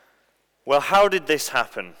Well, how did this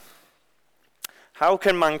happen? How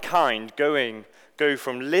can mankind go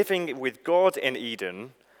from living with God in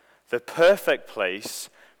Eden, the perfect place,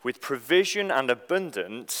 with provision and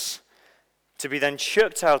abundance, to be then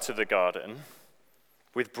chucked out of the garden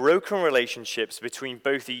with broken relationships between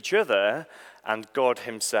both each other and God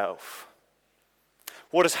himself?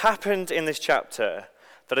 What has happened in this chapter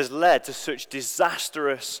that has led to such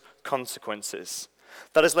disastrous consequences,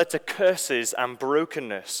 that has led to curses and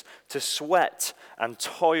brokenness, to sweat and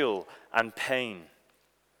toil and pain?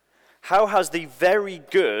 How has the very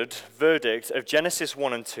good verdict of Genesis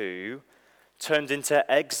 1 and 2 turned into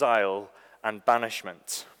exile and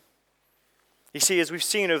banishment? You see, as we've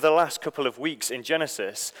seen over the last couple of weeks in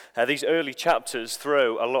Genesis, these early chapters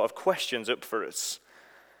throw a lot of questions up for us.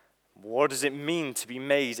 What does it mean to be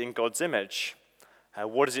made in God's image?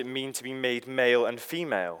 What does it mean to be made male and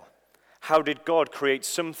female? How did God create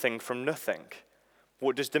something from nothing?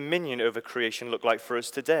 What does dominion over creation look like for us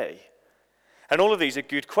today? And all of these are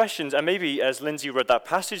good questions, and maybe as Lindsay read that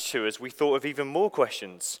passage to us, we thought of even more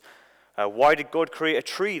questions. Why did God create a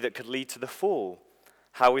tree that could lead to the fall?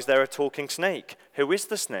 How is there a talking snake? Who is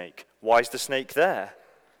the snake? Why is the snake there?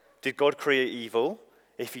 Did God create evil?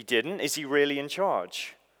 If he didn't, is he really in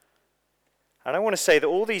charge? And I want to say that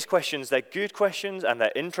all these questions, they're good questions and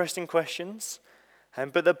they're interesting questions,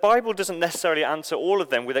 but the Bible doesn't necessarily answer all of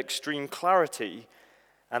them with extreme clarity,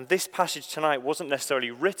 and this passage tonight wasn't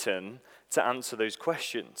necessarily written to answer those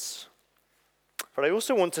questions. But I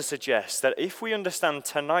also want to suggest that if we understand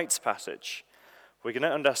tonight's passage, we're going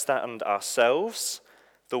to understand ourselves,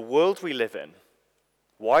 the world we live in,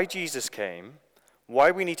 why Jesus came,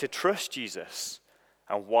 why we need to trust Jesus,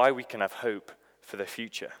 and why we can have hope for the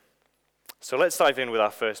future. So let's dive in with our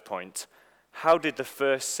first point. How did the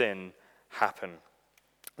first sin happen?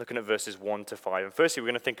 Looking at verses 1 to 5. And firstly, we're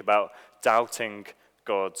going to think about doubting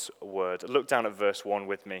God's word. Look down at verse 1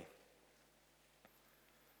 with me.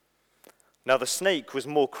 Now the snake was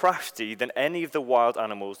more crafty than any of the wild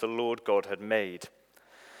animals the Lord God had made.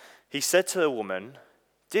 He said to the woman,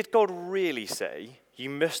 "Did God really say, 'You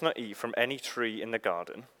must not eat from any tree in the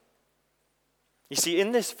garden'?" You see,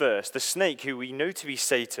 in this verse, the snake, who we know to be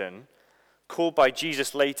Satan, called by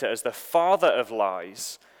Jesus later as the father of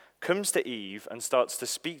lies, comes to Eve and starts to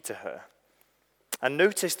speak to her. And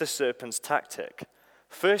notice the serpent's tactic.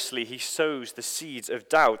 Firstly, he sows the seeds of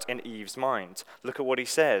doubt in Eve's mind. Look at what he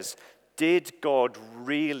says. Did God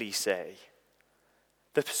really say?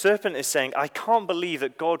 The serpent is saying, I can't believe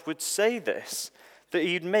that God would say this, that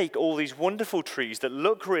he'd make all these wonderful trees that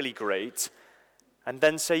look really great and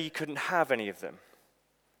then say you couldn't have any of them.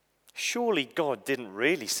 Surely God didn't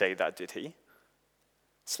really say that, did he?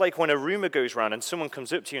 It's like when a rumor goes around and someone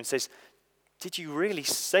comes up to you and says, did you really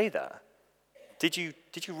say that? Did you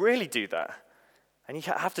really do that? And you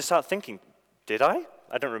have to start thinking, did I?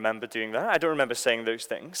 I don't remember doing that. I don't remember saying those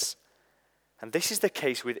things. And this is the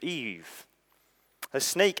case with Eve. The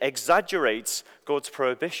snake exaggerates God's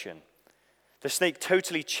prohibition. The snake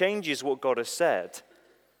totally changes what God has said.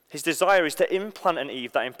 His desire is to implant in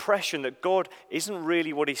Eve that impression that God isn't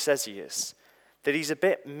really what he says he is, that he's a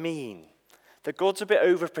bit mean, that God's a bit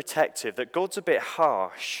overprotective, that God's a bit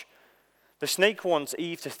harsh. The snake wants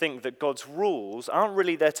Eve to think that God's rules aren't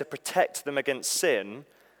really there to protect them against sin,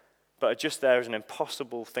 but are just there as an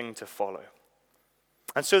impossible thing to follow.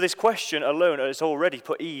 And so this question alone has already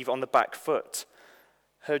put Eve on the back foot.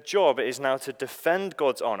 Her job is now to defend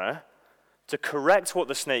God's honor, to correct what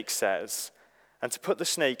the snake says, and to put the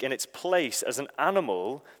snake in its place as an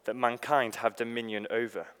animal that mankind have dominion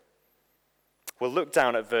over. We'll look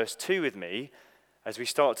down at verse 2 with me as we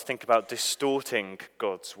start to think about distorting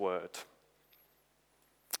God's word.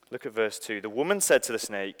 Look at verse 2. The woman said to the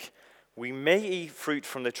snake, "We may eat fruit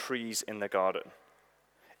from the trees in the garden."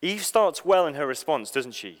 Eve starts well in her response,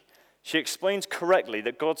 doesn't she? She explains correctly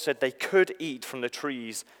that God said they could eat from the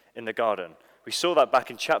trees in the garden. We saw that back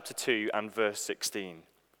in chapter 2 and verse 16.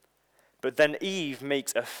 But then Eve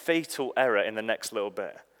makes a fatal error in the next little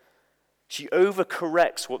bit. She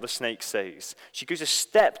overcorrects what the snake says. She goes a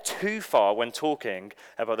step too far when talking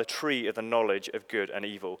about the tree of the knowledge of good and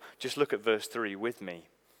evil. Just look at verse 3 with me.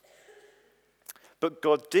 But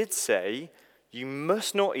God did say, "You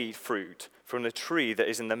must not eat fruit from the tree that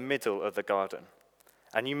is in the middle of the garden,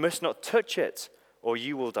 and you must not touch it, or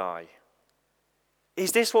you will die."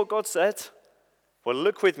 Is this what God said? Well,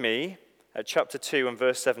 look with me at chapter 2 and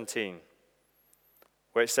verse 17,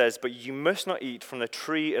 where it says, "But you must not eat from the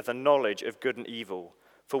tree of the knowledge of good and evil,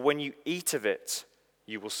 for when you eat of it,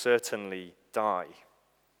 you will certainly die."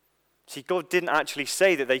 See, God didn't actually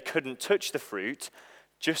say that they couldn't touch the fruit,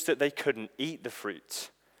 just that they couldn't eat the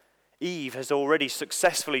fruit. Eve has already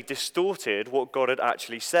successfully distorted what God had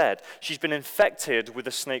actually said. She's been infected with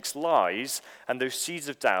the snake's lies, and those seeds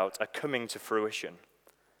of doubt are coming to fruition.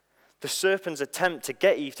 The serpent's attempt to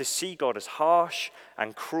get Eve to see God as harsh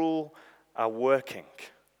and cruel are working.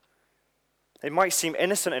 It might seem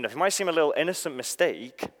innocent enough. It might seem a little innocent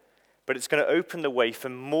mistake, but it's going to open the way for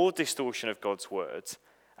more distortion of God's word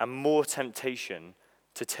and more temptation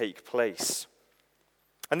to take place.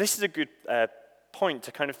 And this is a good point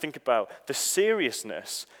to kind of think about the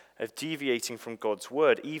seriousness of deviating from God's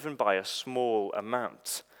word, even by a small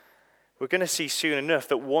amount. We're going to see soon enough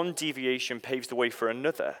that one deviation paves the way for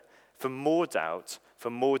another, for more doubt, for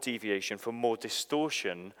more deviation, for more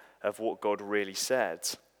distortion of what God really said.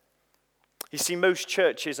 You see, most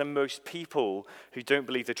churches and most people who don't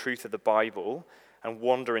believe the truth of the Bible and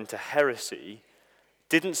wander into heresy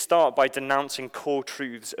didn't start by denouncing core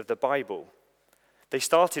truths of the Bible. They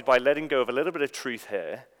started by letting go of a little bit of truth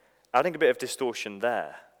here, adding a bit of distortion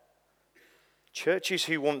there. Churches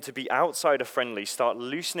who want to be outsider-friendly start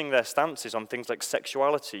loosening their stances on things like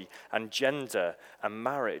sexuality and gender and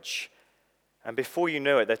marriage. And before you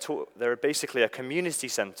know it, they're basically a community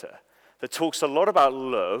center that talks a lot about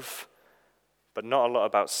love, but not a lot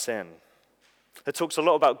about sin. That talks a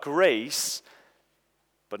lot about grace,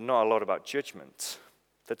 but not a lot about judgment.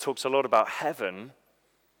 That talks a lot about heaven,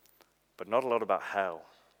 but not a lot about hell.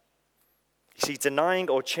 You see, denying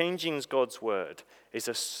or changing God's word is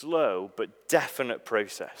a slow but definite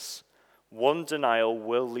process. One denial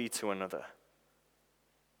will lead to another.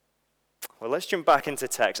 Well, let's jump back into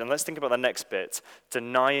text and let's think about the next bit,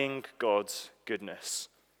 denying God's goodness.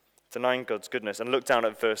 Denying God's goodness. And look down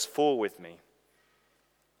at verse 4 with me.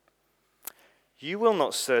 "You will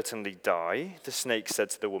not certainly die," the snake said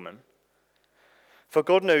to the woman. "For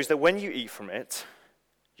God knows that when you eat from it,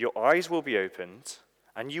 your eyes will be opened,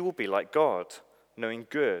 and you will be like God, knowing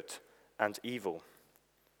good and evil."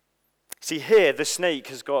 See, here the snake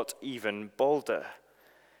has got even bolder.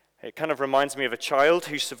 It kind of reminds me of a child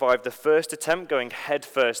who survived the first attempt going head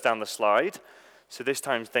first down the slide, so this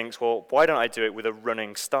time thinks, well, why don't I do it with a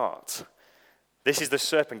running start? This is the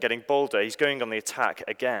serpent getting bolder. He's going on the attack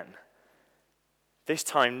again. This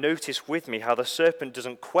time, notice with me how the serpent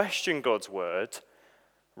doesn't question God's word,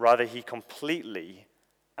 rather he completely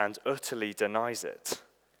and utterly denies it.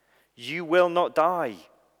 "You will not die,"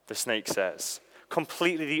 the snake says.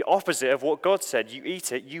 Completely the opposite of what God said. You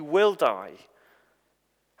eat it, you will die.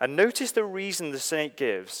 And notice the reason the snake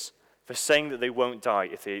gives for saying that they won't die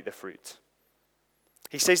if they eat the fruit.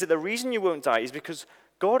 He says that the reason you won't die is because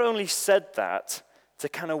God only said that to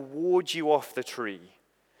kind of ward you off the tree.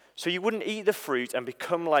 So you wouldn't eat the fruit and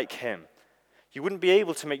become like him. You wouldn't be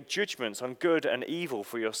able to make judgments on good and evil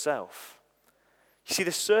for yourself. You see,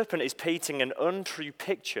 the serpent is painting an untrue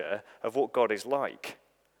picture of what God is like.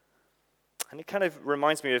 And it kind of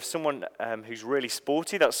reminds me of someone who's really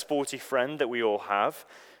sporty, that sporty friend that we all have.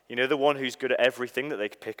 You know, the one who's good at everything that they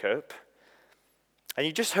can pick up. And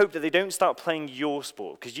you just hope that they don't start playing your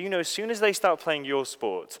sport, because you know as soon as they start playing your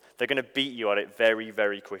sport, they're going to beat you at it very,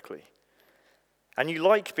 very quickly. And you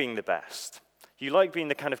like being the best. You like being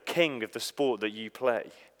the kind of king of the sport that you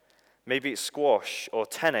play. Maybe it's squash or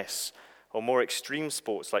tennis or more extreme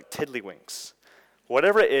sports like tiddlywinks.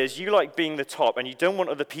 Whatever it is, you like being the top and you don't want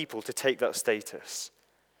other people to take that status.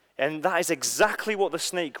 And that is exactly what the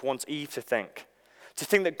snake wants Eve to think. To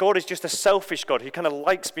think that God is just a selfish God who kind of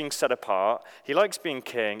likes being set apart. He likes being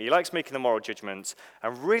king. He likes making the moral judgments.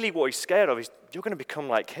 And really what he's scared of is you're going to become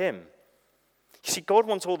like him. You see, God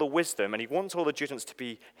wants all the wisdom and he wants all the judgments to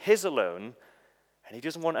be his alone. And he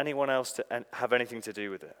doesn't want anyone else to have anything to do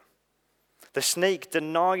with it. The snake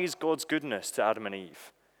denies God's goodness to Adam and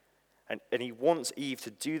Eve. And he wants Eve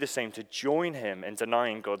to do the same, to join him in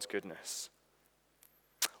denying God's goodness.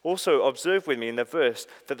 Also, observe with me in the verse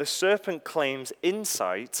that the serpent claims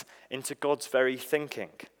insight into God's very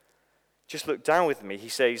thinking. Just look down with me. He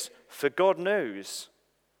says, "For God knows."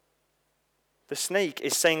 The snake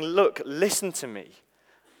is saying, look, listen to me.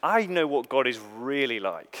 I know what God is really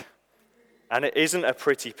like. And it isn't a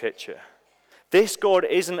pretty picture. This God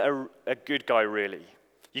isn't a good guy, really.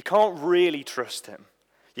 You can't really trust him.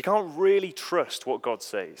 You can't really trust what God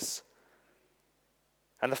says.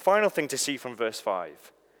 And the final thing to see from verse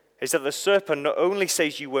 5 is that the serpent not only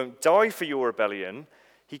says you won't die for your rebellion,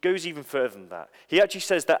 he goes even further than that. He actually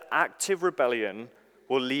says that active rebellion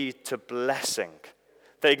will lead to blessing.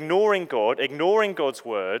 That ignoring God, ignoring God's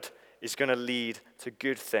word, is going to lead to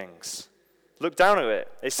good things. Look down at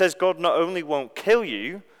it. It says God not only won't kill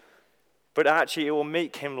you, but actually it will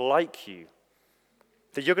make him like you.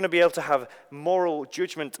 That you're going to be able to have moral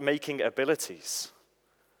judgment-making abilities.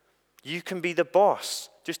 You can be the boss.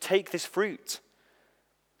 Just take this fruit.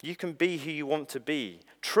 You can be who you want to be.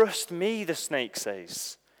 Trust me, the snake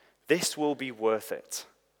says. This will be worth it.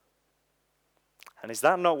 And is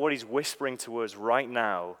that not what he's whispering to us right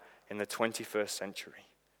now in the 21st century?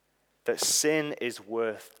 That sin is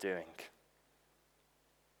worth doing.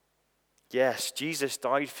 Yes, Jesus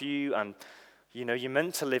died for you, and you're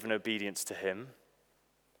meant to live in obedience to him.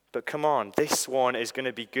 But come on, this one is going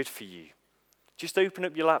to be good for you. Just open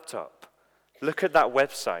up your laptop. Look at that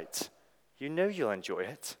website. You know you'll enjoy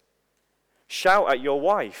it. Shout at your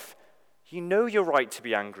wife. You know you're right to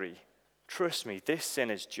be angry. Trust me, this sin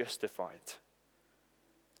is justified.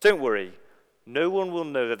 Don't worry. No one will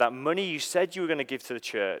know that money you said you were going to give to the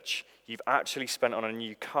church, you've actually spent on a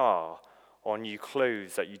new car or new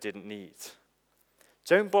clothes that you didn't need.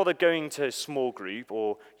 Don't bother going to a small group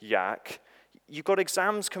or Yak. You've got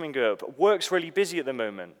exams coming up. Work's really busy at the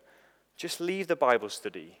moment. Just leave the Bible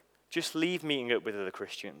study. Just leave meeting up with other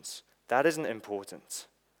Christians. That isn't important.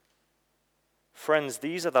 Friends,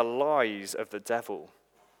 these are the lies of the devil.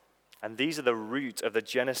 And these are the root of the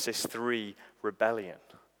Genesis 3 rebellion.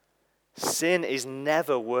 Sin is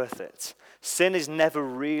never worth it. Sin is never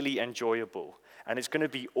really enjoyable. And it's going to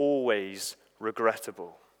be always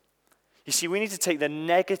regrettable. You see, we need to take the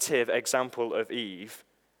negative example of Eve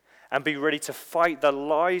and be ready to fight the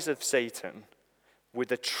lies of Satan with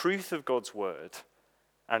the truth of God's word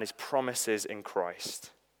and his promises in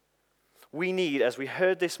Christ. We need, as we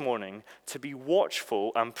heard this morning, to be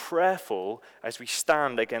watchful and prayerful as we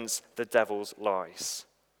stand against the devil's lies.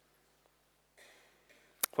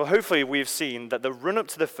 Well, hopefully we have seen that the run-up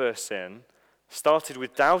to the first sin started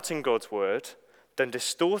with doubting God's word, then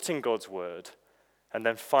distorting God's word, and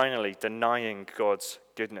then finally denying God's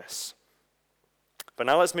goodness. But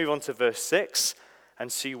now let's move on to verse 6 and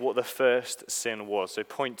see what the first sin was. So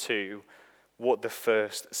point 2, what the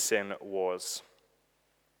first sin was.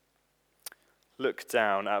 Look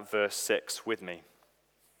down at verse 6 with me.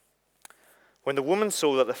 When the woman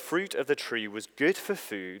saw that the fruit of the tree was good for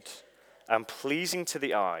food and pleasing to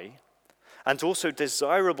the eye, and also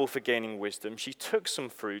desirable for gaining wisdom, she took some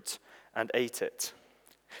fruit and ate it.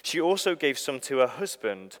 She also gave some to her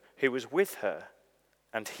husband who was with her,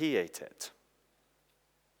 and he ate it.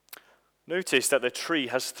 Notice that the tree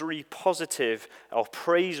has 3 positive or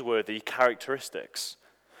praiseworthy characteristics.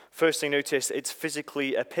 Firstly, notice it's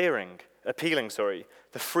physically appealing.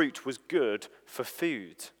 The fruit was good for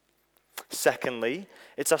food. Secondly,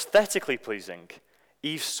 it's aesthetically pleasing.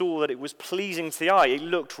 Eve saw that it was pleasing to the eye. It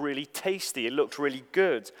looked really tasty. It looked really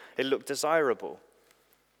good. It looked desirable.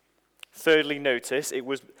 Thirdly, notice it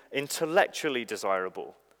was intellectually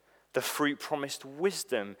desirable. The fruit promised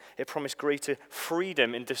wisdom. It promised greater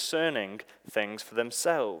freedom in discerning things for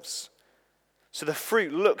themselves. So the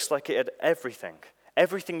fruit looks like it had everything.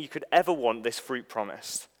 Everything you could ever want, this fruit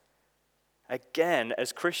promised. Again,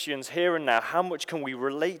 as Christians here and now, how much can we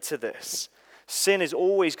relate to this? Sin is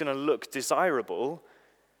always going to look desirable,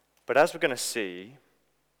 but as we're going to see,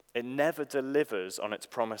 it never delivers on its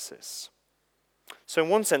promises. So in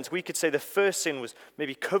one sense, we could say the first sin was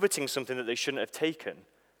maybe coveting something that they shouldn't have taken.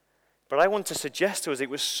 But I want to suggest to us it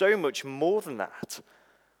was so much more than that.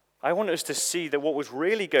 I want us to see that what was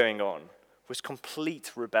really going on was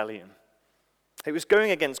complete rebellion. It was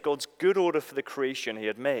going against God's good order for the creation he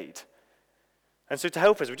had made. And so to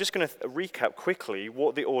help us, we're just going to recap quickly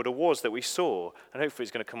what the order was that we saw, and hopefully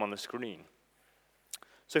it's going to come on the screen.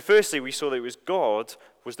 So firstly, we saw that it was God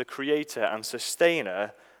was the creator and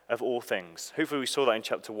sustainer of all things. Hopefully we saw that in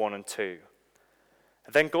chapter 1 and 2.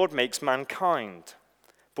 And then God makes mankind.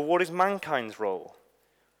 But what is mankind's role?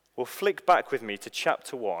 Well, flick back with me to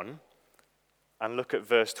chapter 1 and look at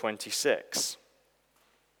verse 26.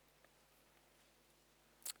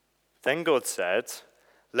 Then God said,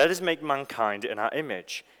 "Let us make mankind in our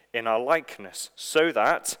image, in our likeness, so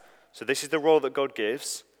this is the role that God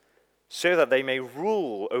gives, so that they may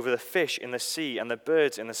rule over the fish in the sea and the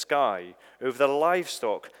birds in the sky, over the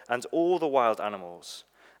livestock and all the wild animals,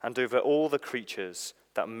 and over all the creatures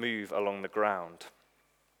that move along the ground."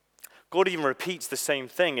 God even repeats the same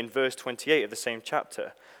thing in verse 28 of the same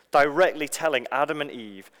chapter, directly telling Adam and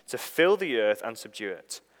Eve to fill the earth and subdue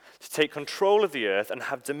it, to take control of the earth and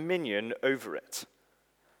have dominion over it.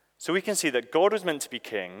 So we can see that God was meant to be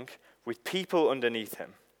king with people underneath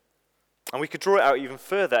him. And we could draw it out even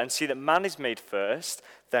further and see that man is made first,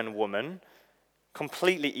 then woman,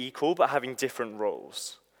 completely equal but having different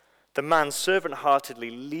roles. The man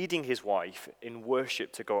servant-heartedly leading his wife in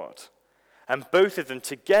worship to God, and both of them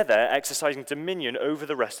together exercising dominion over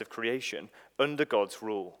the rest of creation under God's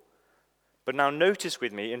rule. But now notice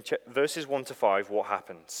with me in verses 1 to 5 what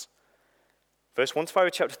happens. Verse 1 to 5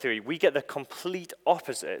 of chapter 3, we get the complete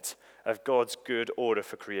opposite of God's good order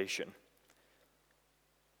for creation.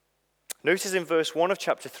 Notice in verse 1 of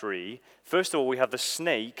chapter 3, first of all, we have the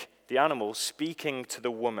snake, the animal, speaking to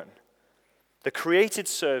the woman. The created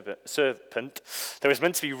serpent that was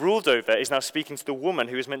meant to be ruled over is now speaking to the woman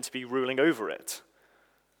who is meant to be ruling over it.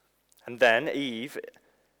 And then Eve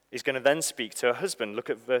is going to then speak to her husband. Look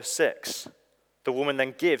at verse 6. The woman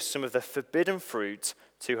then gives some of the forbidden fruit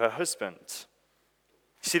to her husband.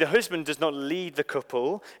 See, the husband does not lead the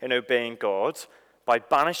couple in obeying God by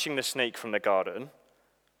banishing the snake from the garden.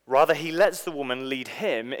 Rather, he lets the woman lead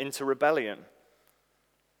him into rebellion.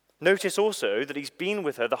 Notice also that he's been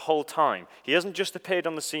with her the whole time. He hasn't just appeared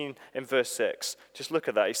on the scene in verse 6. Just look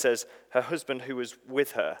at that. He says, her husband who was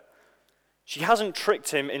with her. She hasn't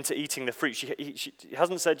tricked him into eating the fruit. She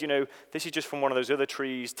hasn't said, this is just from one of those other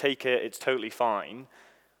trees, take it, it's totally fine.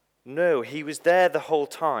 No, he was there the whole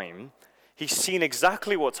time. He's seen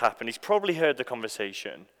exactly what's happened. He's probably heard the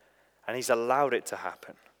conversation, and he's allowed it to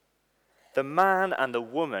happen. The man and the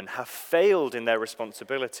woman have failed in their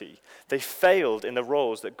responsibility. They failed in the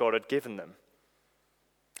roles that God had given them.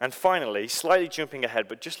 And finally, slightly jumping ahead,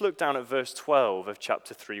 but just look down at verse 12 of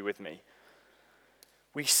chapter 3 with me.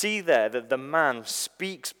 We see there that the man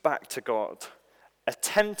speaks back to God,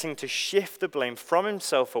 attempting to shift the blame from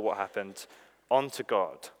himself for what happened onto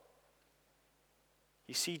God.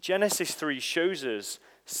 You see, Genesis 3 shows us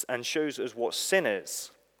what sin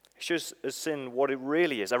is. It shows us sin what it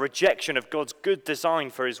really is, a rejection of God's good design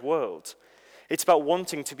for his world. It's about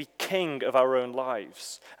wanting to be king of our own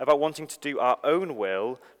lives, about wanting to do our own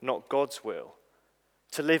will, not God's will,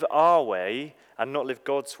 to live our way and not live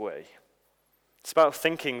God's way. It's about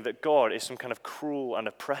thinking that God is some kind of cruel and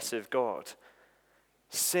oppressive God.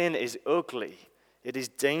 Sin is ugly. It is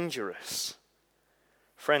dangerous.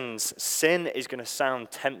 Friends, sin is going to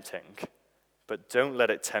sound tempting, but don't let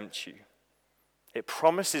it tempt you. It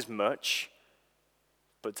promises much,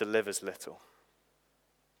 but delivers little.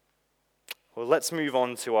 Well, let's move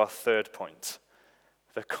on to our third point,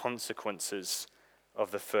 the consequences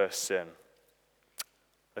of the first sin.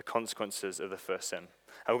 The consequences of the first sin.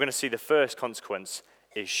 And we're going to see the first consequence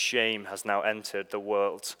is shame has now entered the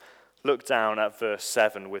world. Look down at verse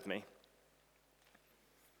 7 with me.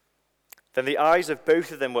 Then the eyes of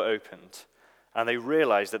both of them were opened, and they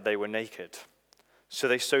realized that they were naked. So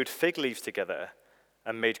they sewed fig leaves together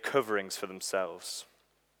and made coverings for themselves.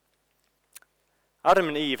 Adam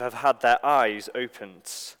and Eve have had their eyes opened.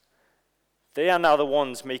 They are now the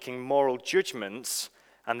ones making moral judgments,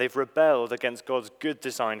 and they've rebelled against God's good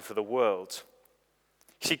design for the world.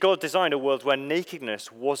 See, God designed a world where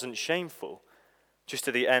nakedness wasn't shameful. Just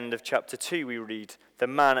at the end of chapter 2, we read, the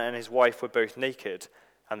man and his wife were both naked,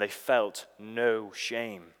 and they felt no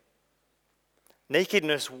shame.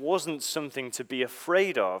 Nakedness wasn't something to be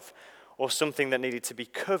afraid of or something that needed to be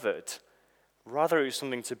covered. Rather, it was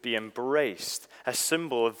something to be embraced, a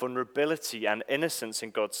symbol of vulnerability and innocence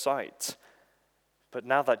in God's sight. But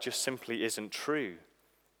now that just simply isn't true.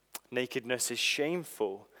 Nakedness is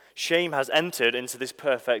shameful. Shame has entered into this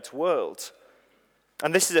perfect world.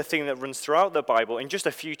 And this is a thing that runs throughout the Bible. In just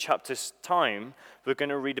a few chapters' time, we're going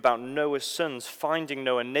to read about Noah's sons finding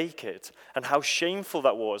Noah naked and how shameful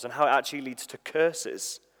that was and how it actually leads to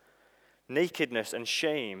curses. Nakedness and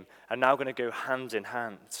shame are now going to go hand in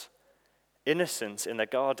hand. Innocence in the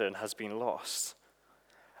garden has been lost.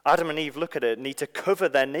 Adam and Eve, look at it, need to cover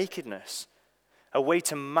their nakedness, a way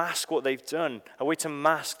to mask what they've done, a way to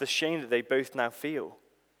mask the shame that they both now feel.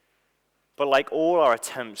 But like all our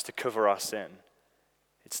attempts to cover our sin,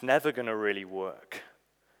 it's never going to really work.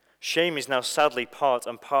 Shame is now sadly part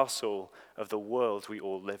and parcel of the world we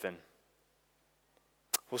all live in.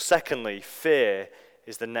 Well, secondly, fear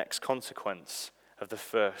is the next consequence of the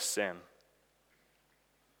first sin.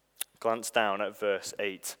 Glance down at verse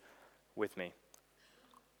 8 with me.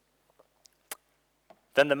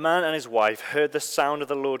 Then the man and his wife heard the sound of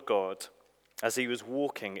the Lord God as he was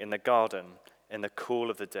walking in the garden in the cool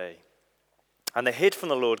of the day. And they hid from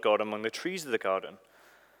the Lord God among the trees of the garden.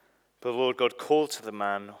 But the Lord God called to the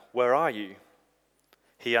man, "Where are you?"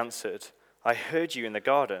 He answered, "I heard you in the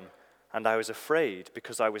garden, and I was afraid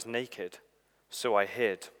because I was naked, so I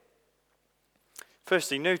hid."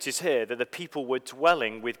 Firstly, notice here that the people were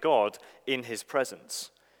dwelling with God in his presence.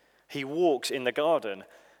 He walks in the garden,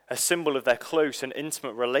 a symbol of their close and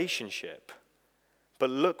intimate relationship. But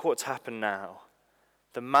look what's happened now.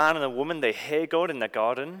 The man and the woman, they hear God in the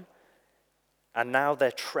garden, and now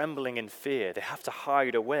they're trembling in fear. They have to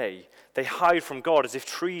hide away. They hide from God as if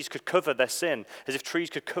trees could cover their sin, as if trees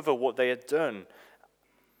could cover what they had done.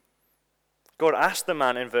 God asked the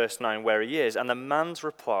man in verse 9 where he is, and the man's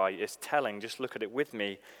reply is telling. Just look at it with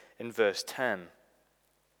me in verse 10.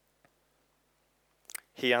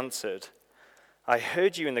 He answered, I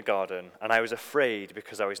heard you in the garden, and I was afraid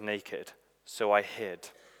because I was naked, so I hid.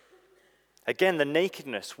 Again, the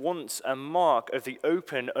nakedness, once a mark of the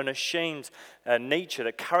open, unashamed nature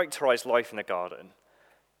that characterized life in the garden,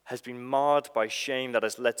 has been marred by shame that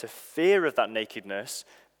has led to fear of that nakedness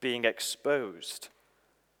being exposed.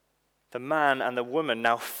 The man and the woman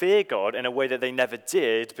now fear God in a way that they never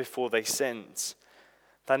did before they sinned.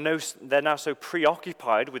 They're now so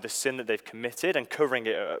preoccupied with the sin that they've committed and covering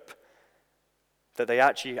it up that they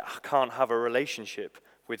actually can't have a relationship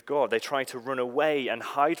with God. They try to run away and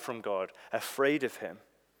hide from God, afraid of him.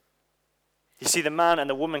 You see, the man and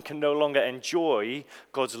the woman can no longer enjoy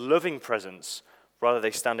God's loving presence. Rather,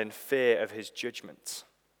 they stand in fear of his judgment.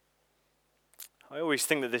 I always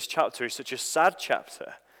think that this chapter is such a sad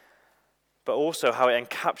chapter, but also how it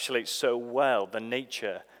encapsulates so well the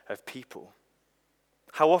nature of people.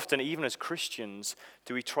 How often, even as Christians,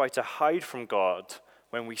 do we try to hide from God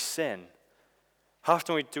when we sin? How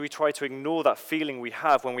often do we try to ignore that feeling we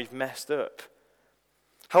have when we've messed up?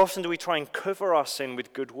 How often do we try and cover our sin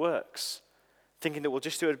with good works, thinking that we'll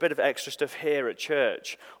just do a bit of extra stuff here at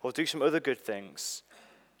church or do some other good things?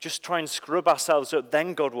 Just try and scrub ourselves up,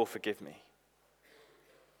 then God will forgive me.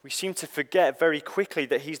 We seem to forget very quickly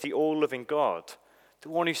that he's the all-loving God, the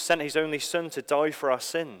one who sent his only Son to die for our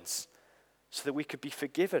sins so that we could be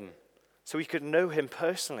forgiven, so we could know him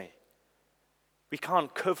personally. We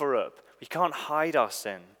can't cover up. We can't hide our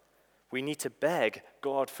sin. We need to beg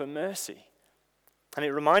God for mercy. And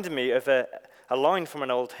it reminded me of a line from an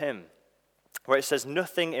old hymn where it says,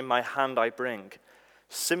 nothing in my hand I bring,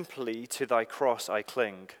 simply to thy cross I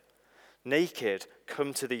cling. Naked,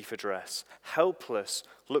 come to thee for dress. Helpless,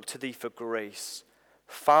 look to thee for grace.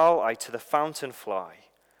 Foul I to the fountain fly.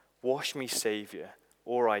 Wash me, Savior,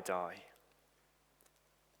 or I die.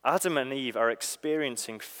 Adam and Eve are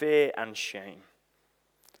experiencing fear and shame.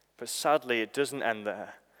 But sadly, it doesn't end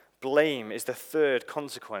there. Blame is the third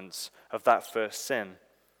consequence of that first sin.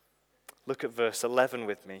 Look at verse 11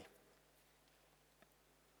 with me.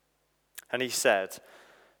 And he said,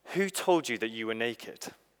 who told you that you were naked?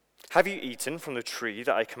 Have you eaten from the tree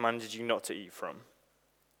that I commanded you not to eat from?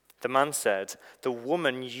 The man said, the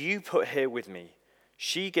woman you put here with me,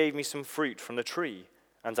 she gave me some fruit from the tree,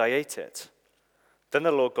 and I ate it. Then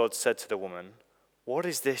the Lord God said to the woman, what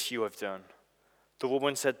is this you have done? The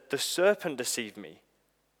woman said, the serpent deceived me,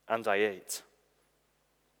 and I ate.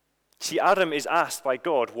 See, Adam is asked by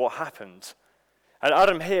God what happened. And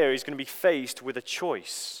Adam here is going to be faced with a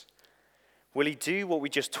choice. Will he do what we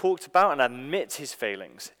just talked about and admit his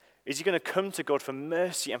failings? Is he going to come to God for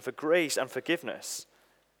mercy and for grace and forgiveness?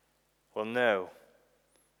 Well, no.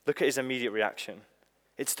 Look at his immediate reaction.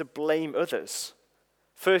 It's to blame others.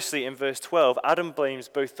 Firstly, in verse 12, Adam blames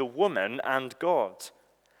both the woman and God.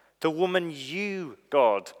 The woman you,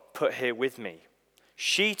 God, put here with me.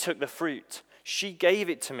 She took the fruit. She gave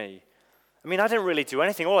it to me. I mean, I didn't really do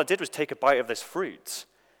anything. All I did was take a bite of this fruit.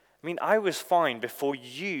 I mean, I was fine before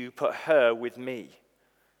you put her with me.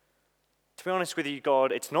 To be honest with you,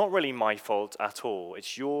 God, it's not really my fault at all.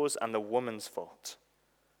 It's yours and the woman's fault.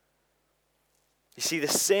 You see, the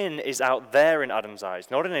sin is out there in Adam's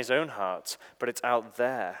eyes, not in his own heart, but it's out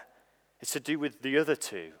there. It's to do with the other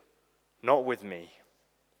two, not with me.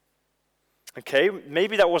 Okay,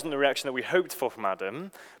 maybe that wasn't the reaction that we hoped for from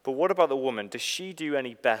Adam, but what about the woman? Does she do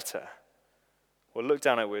any better? Well, look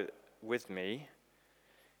down at it with me.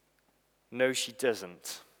 No, she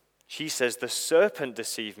doesn't. She says, the serpent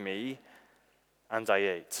deceived me, and I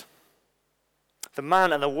ate. The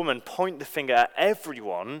man and the woman point the finger at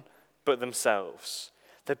everyone but themselves.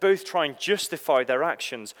 They both try and justify their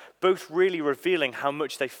actions, both really revealing how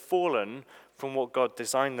much they've fallen from what God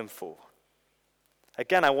designed them for.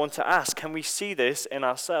 Again, I want to ask, can we see this in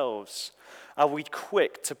ourselves? Are we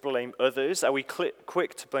quick to blame others? Are we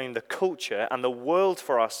quick to blame the culture and the world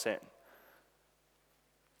for our sin?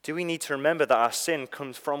 Do we need to remember that our sin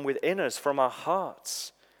comes from within us, from our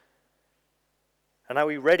hearts? And are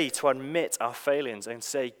we ready to admit our failings and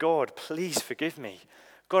say, God, please forgive me.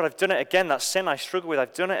 God, I've done it again. That sin I struggle with,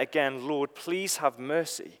 I've done it again. Lord, please have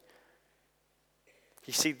mercy.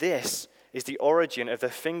 You see, this is the origin of the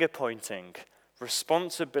finger-pointing,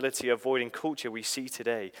 responsibility-avoiding culture we see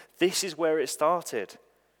today. This is where it started.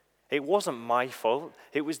 It wasn't my fault.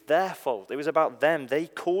 It was their fault. It was about them. They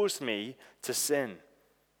caused me to sin.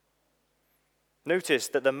 Notice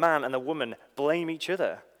that the man and the woman blame each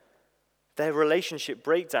other. Their relationship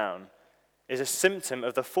breakdown is a symptom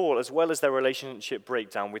of the fall as well as their relationship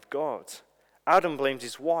breakdown with God. Adam blames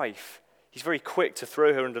his wife. He's very quick to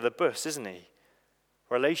throw her under the bus, isn't he?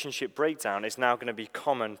 Relationship breakdown is now going to be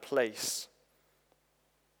commonplace.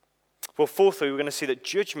 Well, fourthly, we're going to see that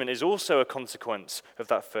judgment is also a consequence of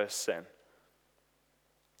that first sin.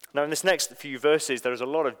 Now, in this next few verses, there's a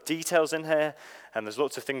lot of details in here, and there's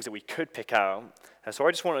lots of things that we could pick out. And so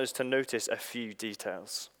I just want us to notice a few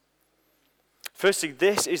details. Firstly,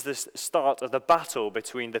 this is the start of the battle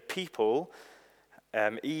between the people,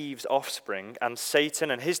 Eve's offspring, and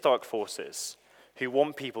Satan and his dark forces, who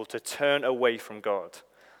want people to turn away from God.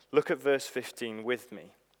 Look at verse 15 with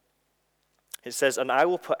me. It says, "And I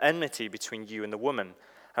will put enmity between you and the woman,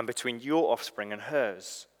 and between your offspring and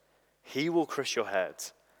hers. He will crush your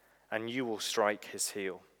head, and you will strike his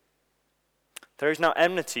heel." There is now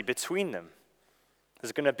enmity between them.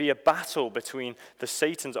 There's going to be a battle between the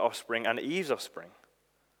Satan's offspring and Eve's offspring.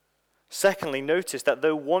 Secondly, notice that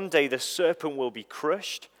though one day the serpent will be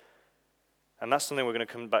crushed, and that's something we're going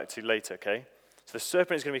to come back to later, okay? So the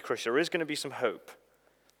serpent is going to be crushed. There is going to be some hope.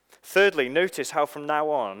 Thirdly, notice how from now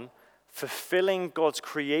on, fulfilling God's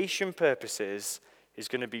creation purposes is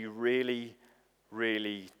going to be really,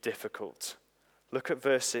 really difficult. Look at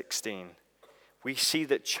verse 16. We see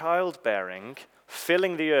that childbearing,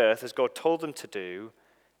 filling the earth as God told them to do,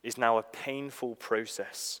 is now a painful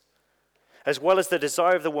process. As well as the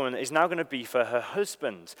desire of the woman is now going to be for her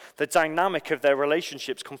husband. The dynamic of their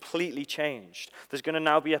relationships completely changed. There's going to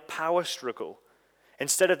now be a power struggle.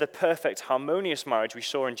 Instead of the perfect, harmonious marriage we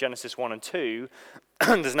saw in Genesis 1 and 2,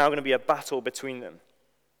 there's now going to be a battle between them.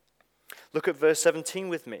 Look at verse 17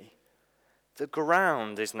 with me. The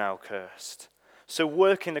ground is now cursed. So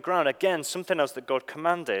working the ground, again, something else that God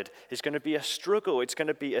commanded, is going to be a struggle. It's going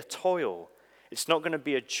to be a toil. It's not going to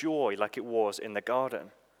be a joy like it was in the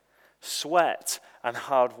garden. Sweat and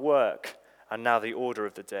hard work are now the order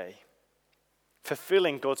of the day.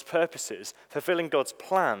 Fulfilling God's purposes, fulfilling God's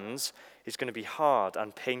plans is going to be hard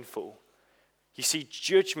and painful. You see,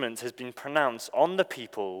 judgment has been pronounced on the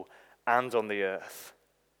people and on the earth.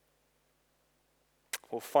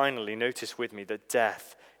 Well, finally, notice with me that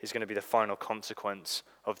death is going to be the final consequence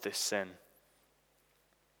of this sin.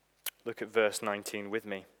 Look at verse 19 with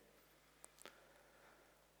me.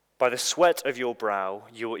 By the sweat of your brow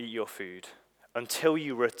you will eat your food, until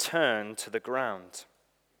you return to the ground.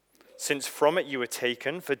 Since from it you were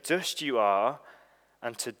taken, for dust you are,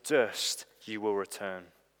 and to dust you will return.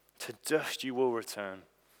 To dust you will return.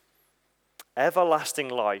 Everlasting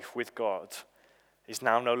life with God is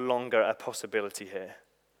now no longer a possibility here.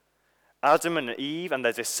 Adam and Eve and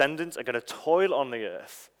their descendants are going to toil on the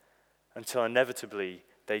earth until inevitably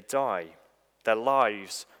they die. Their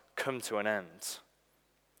lives come to an end.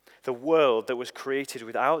 The world that was created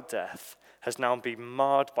without death has now been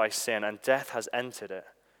marred by sin, and death has entered it.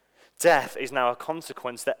 Death is now a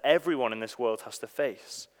consequence that everyone in this world has to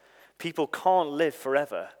face. People can't live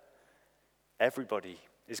forever. Everybody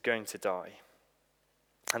is going to die.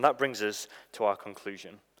 And that brings us to our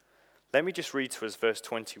conclusion. Let me just read to us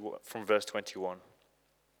from verse 21.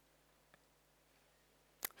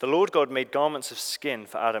 The Lord God made garments of skin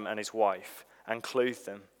for Adam and his wife and clothed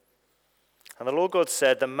them. And the Lord God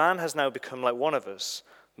said, "The man has now become like one of us,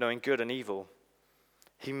 knowing good and evil.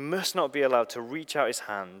 He must not be allowed to reach out his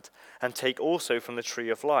hand and take also from the tree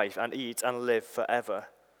of life and eat and live forever."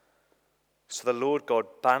 So the Lord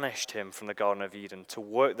God banished him from the Garden of Eden to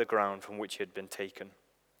work the ground from which he had been taken.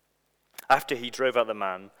 After he drove out the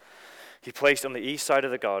man, he placed on the east side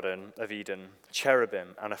of the Garden of Eden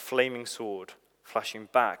cherubim and a flaming sword, flashing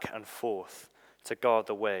back and forth to guard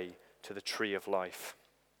the way to the tree of life.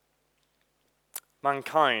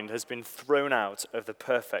 Mankind has been thrown out of the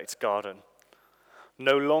perfect garden.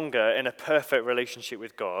 No longer in a perfect relationship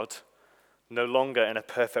with God, no longer in a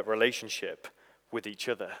perfect relationship with each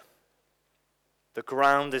other. The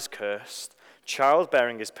ground is cursed,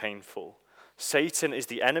 childbearing is painful, Satan is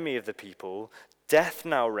the enemy of the people, death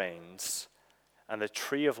now reigns, and the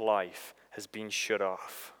tree of life has been shut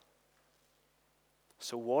off.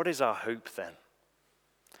 So what is our hope then?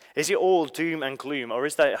 Is it all doom and gloom, or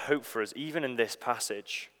is there hope for us even in this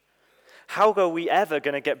passage? How are we ever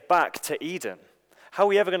going to get back to Eden? How are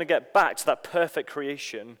we ever going to get back to that perfect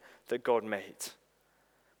creation that God made?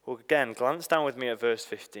 Well, again, glance down with me at verse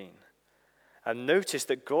 15 and notice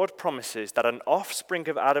that God promises that an offspring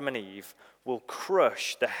of Adam and Eve will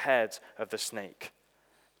crush the head of the snake,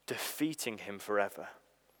 defeating him forever.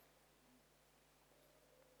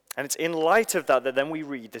 And it's in light of that then we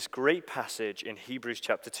read this great passage in Hebrews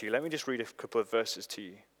chapter 2. Let me just read a couple of verses to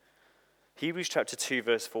you. Hebrews chapter 2,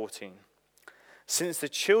 verse 14. Since the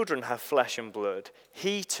children have flesh and blood,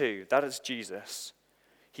 he too, that is Jesus,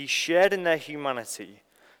 he shared in their humanity,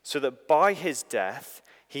 so that by his death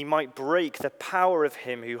he might break the power of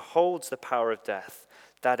him who holds the power of death,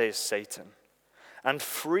 that is Satan, and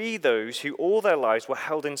free those who all their lives were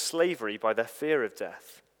held in slavery by their fear of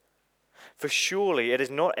death. For surely it is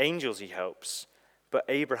not angels he helps, but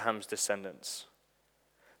Abraham's descendants.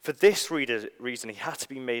 For this reason he had to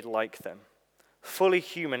be made like them, fully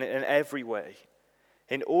human in every way,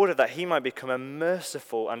 in order that he might become a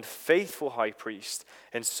merciful and faithful high priest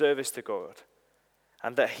in service to God,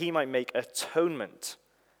 and that he might make atonement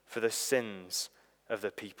for the sins of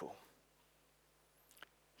the people.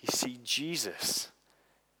 You see, Jesus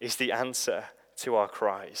is the answer to our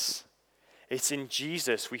cries. It's in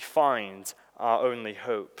Jesus we find our only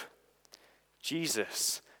hope.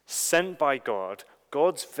 Jesus, sent by God,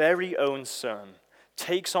 God's very own Son,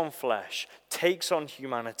 takes on flesh, takes on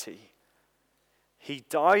humanity. He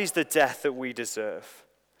dies the death that we deserve,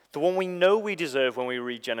 the one we know we deserve when we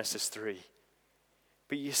read Genesis 3.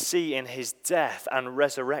 But you see, in his death and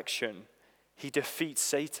resurrection, he defeats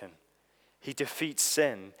Satan. He defeats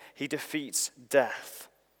sin. He defeats death.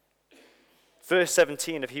 Verse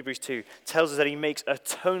 17 of Hebrews 2 tells us that he makes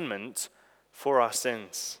atonement for our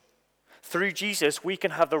sins. Through Jesus, we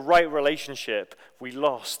can have the right relationship we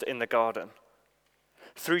lost in the garden.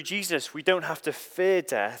 Through Jesus, we don't have to fear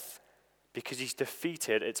death because he's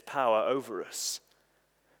defeated its power over us.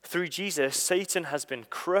 Through Jesus, Satan has been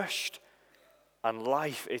crushed and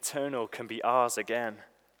life eternal can be ours again.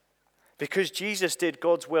 Because Jesus did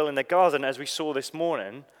God's will in the garden, as we saw this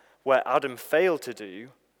morning, where Adam failed to do,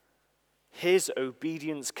 his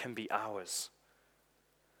obedience can be ours.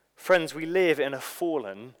 Friends, we live in a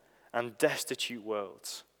fallen and destitute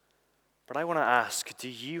world. But I want to ask, do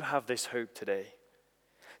you have this hope today?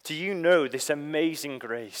 Do you know this amazing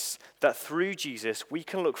grace that through Jesus we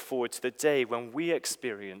can look forward to the day when we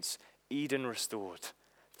experience Eden restored,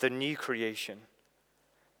 the new creation?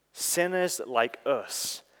 Sinners like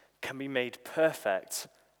us can be made perfect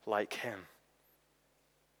like him.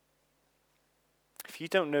 If you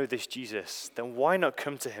don't know this Jesus, then why not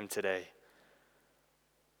come to him today?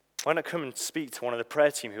 Why not come and speak to one of the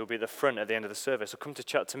prayer team who will be at the front at the end of the service, or come to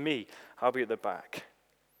chat to me, I'll be at the back.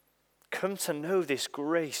 Come to know this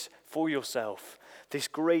grace for yourself, this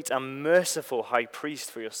great and merciful high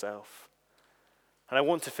priest for yourself. And I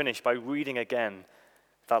want to finish by reading again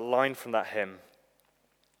that line from that hymn.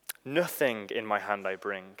 Nothing in my hand I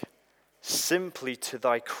bring, simply to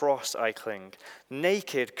thy cross I cling.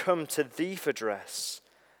 Naked come to thee for dress,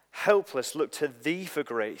 helpless look to thee for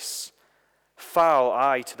grace. Foul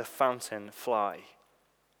I to the fountain fly.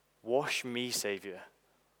 Wash me, Savior,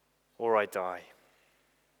 or I die.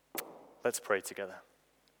 Let's pray together.